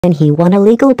and he won a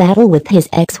legal battle with his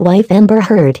ex-wife Amber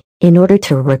Heard, in order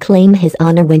to reclaim his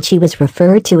honor when she was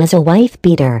referred to as a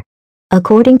wife-beater.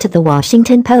 According to the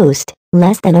Washington Post,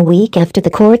 less than a week after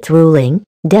the court's ruling,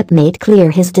 Depp made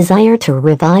clear his desire to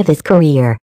revive his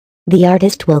career. The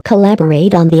artist will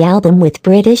collaborate on the album with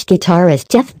British guitarist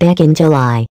Jeff Beck in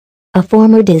July. A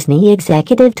former Disney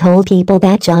executive told People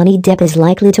that Johnny Depp is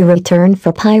likely to return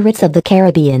for Pirates of the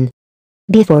Caribbean.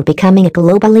 Before becoming a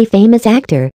globally famous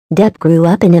actor, Depp grew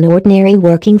up in an ordinary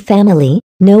working family.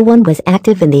 No one was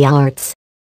active in the arts.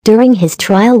 During his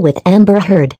trial with Amber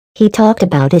Heard, he talked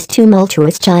about his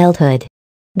tumultuous childhood.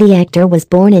 The actor was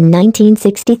born in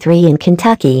 1963 in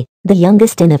Kentucky, the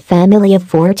youngest in a family of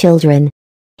 4 children.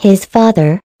 His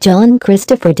father, John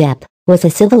Christopher Depp, was a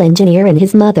civil engineer and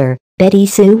his mother, Betty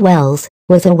Sue Wells,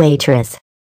 was a waitress.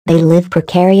 They lived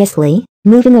precariously,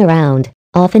 moving around,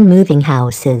 often moving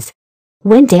houses.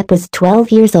 When Depp was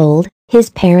 12 years old, his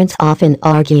parents often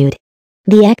argued.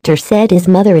 The actor said his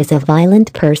mother is a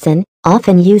violent person,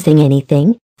 often using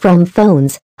anything, from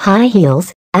phones, high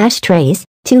heels, ashtrays,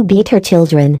 to beat her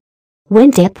children.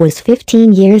 When Depp was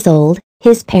 15 years old,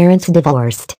 his parents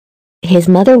divorced. His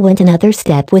mother went another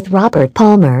step with Robert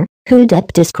Palmer, who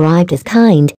Depp described as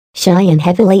kind, shy and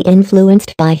heavily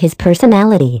influenced by his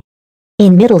personality.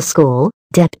 In middle school,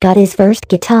 Depp got his first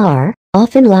guitar,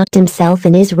 often locked himself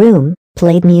in his room,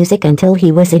 played music until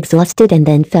he was exhausted and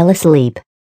then fell asleep.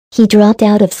 He dropped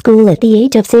out of school at the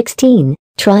age of 16,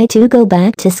 tried to go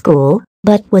back to school,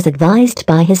 but was advised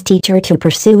by his teacher to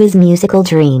pursue his musical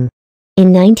dream.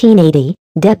 In 1980,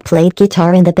 Depp played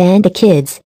guitar in the band The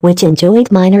Kids, which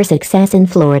enjoyed minor success in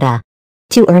Florida.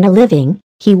 To earn a living,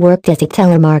 he worked as a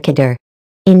telemarketer.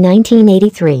 In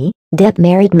 1983, Depp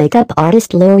married makeup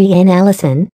artist Lori Ann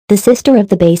Allison, the sister of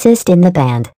the bassist in the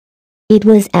band. It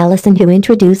was Allison who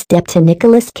introduced Depp to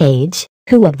Nicolas Cage,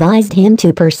 who advised him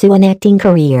to pursue an acting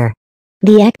career.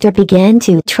 The actor began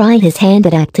to try his hand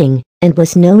at acting, and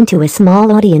was known to a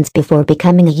small audience before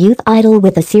becoming a youth idol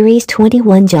with the series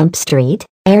 21 Jump Street,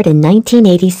 aired in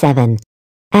 1987.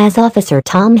 As Officer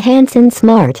Tom Hansen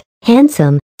Smart,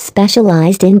 handsome,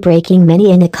 specialized in breaking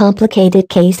many in a complicated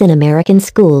case in American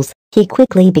schools, he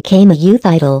quickly became a youth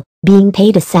idol, being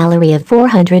paid a salary of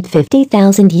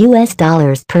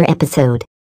 $450,000 per episode.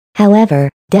 However,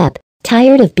 Depp,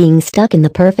 tired of being stuck in the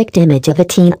perfect image of a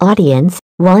teen audience,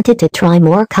 wanted to try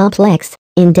more complex,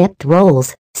 in-depth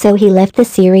roles, so he left the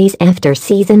series after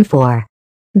season 4.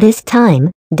 This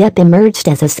time, Depp emerged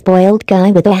as a spoiled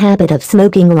guy with a habit of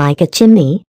smoking like a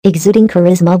chimney, exuding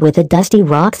charisma with a dusty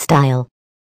rock style.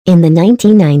 In the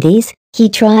 1990s, he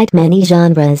tried many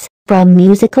genres, from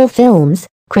musical films,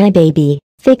 Crybaby,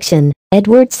 fiction,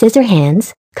 Edward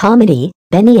Scissorhands, comedy,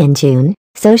 Benny and June,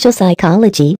 social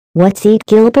psychology, What's Eat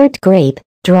Gilbert Grape,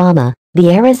 drama,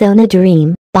 The Arizona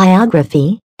Dream,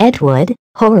 biography, Ed Wood,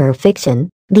 horror fiction,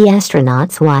 The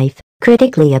Astronaut's Wife,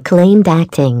 critically acclaimed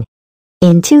acting.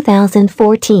 In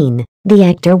 2014, the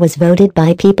actor was voted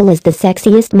by People as the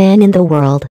sexiest man in the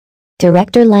world.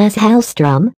 Director Lasse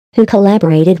Hallström, who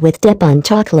collaborated with Depp on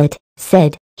Chocolate,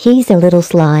 said, "He's a little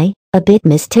sly, a bit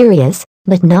mysterious,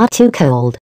 but not too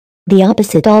cold. The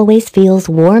opposite always feels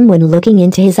warm when looking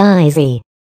into his eyes."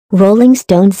 Rolling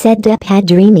Stone said Depp had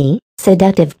dreamy,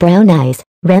 seductive brown eyes,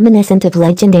 reminiscent of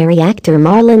legendary actor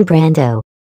Marlon Brando.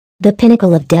 The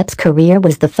pinnacle of Depp's career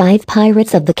was the 5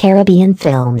 Pirates of the Caribbean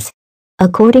films.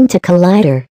 According to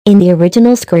Collider, in the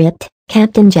original script,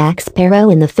 Captain Jack Sparrow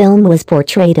in the film was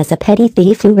portrayed as a petty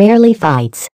thief who rarely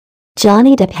fights.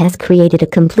 Johnny Depp has created a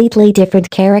completely different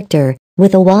character,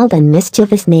 with a wild and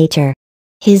mischievous nature.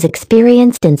 His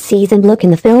experienced and seasoned look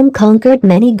in the film conquered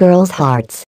many girls'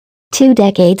 hearts. 2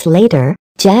 decades later,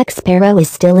 Jack Sparrow is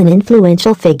still an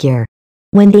influential figure.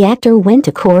 When the actor went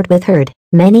to court with Heard,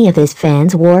 many of his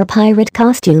fans wore pirate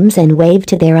costumes and waved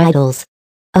to their idols.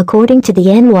 According to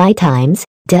the NY Times,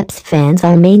 Depp's fans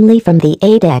are mainly from the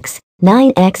 8X,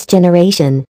 9X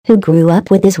generation, who grew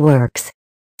up with his works.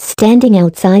 Standing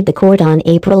outside the court on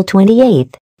April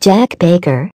 28, Jack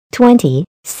Baker, 20,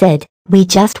 said, "We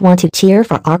just want to cheer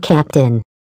for our captain.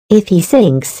 If he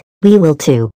sinks, we will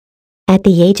too." At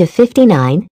the age of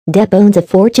 59, Depp owns a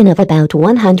fortune of about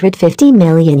 $150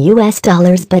 million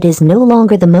but is no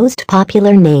longer the most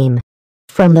popular name.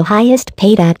 From the highest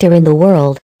paid actor in the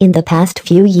world, in the past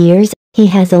few years, he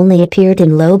has only appeared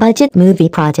in low-budget movie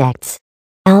projects.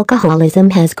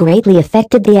 Alcoholism has greatly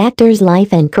affected the actor's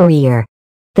life and career.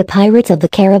 The Pirates of the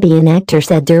Caribbean actor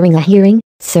said during a hearing,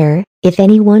 "Sir, if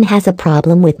anyone has a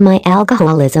problem with my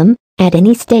alcoholism, at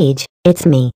any stage, it's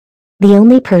me. The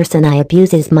only person I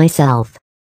abuse is myself.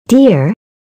 Dear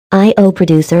I.O.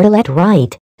 producer Let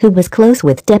Wright, who was close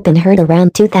with Depp and Heard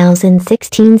around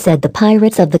 2016, said the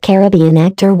Pirates of the Caribbean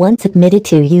actor once admitted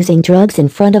to using drugs in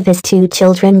front of his two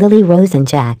children, Lily Rose and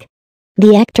Jack.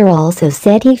 The actor also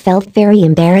said he felt very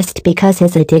embarrassed because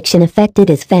his addiction affected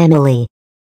his family.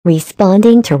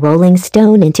 Responding to Rolling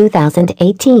Stone in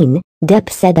 2018,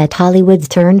 Depp said that Hollywood's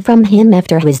turn from him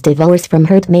after his divorce from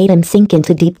Heard made him sink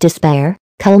into deep despair,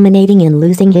 culminating in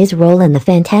losing his role in the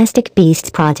Fantastic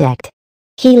Beasts project.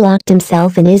 He locked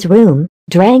himself in his room,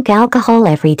 drank alcohol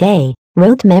every day,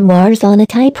 wrote memoirs on a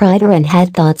typewriter, and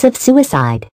had thoughts of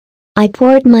suicide. I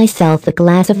poured myself a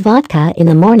glass of vodka in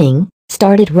the morning,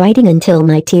 started writing until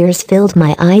my tears filled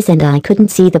my eyes and I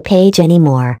couldn't see the page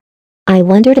anymore. I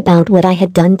wondered about what I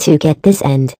had done to get this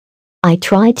end. I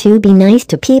tried to be nice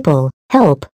to people,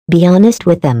 help, be honest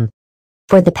with them.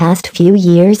 For the past few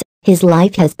years, his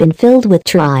life has been filled with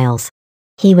trials.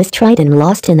 He was tried and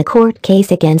lost in a court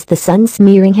case against The Sun,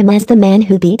 smearing him as the man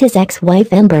who beat his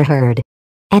ex-wife Amber Heard.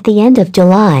 At the end of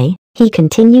July, he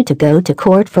continued to go to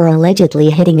court for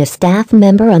allegedly hitting a staff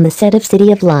member on the set of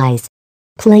City of Lies.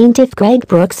 Plaintiff Greg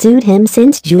Brooks sued him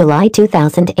since July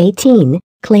 2018,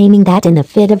 claiming that in a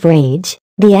fit of rage,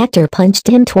 the actor punched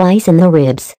him twice in the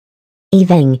ribs.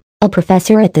 Eveng, a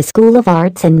professor at the School of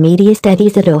Arts and Media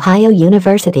Studies at Ohio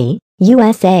University,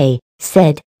 USA,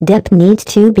 said, Depp needs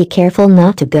to be careful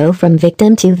not to go from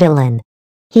victim to villain.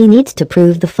 He needs to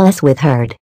prove the fuss with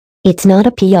Heard. It's not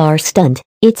a PR stunt,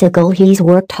 it's a goal he's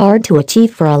worked hard to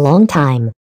achieve for a long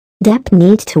time. Depp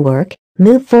needs to work,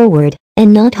 move forward,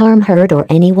 and not harm Heard or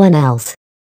anyone else.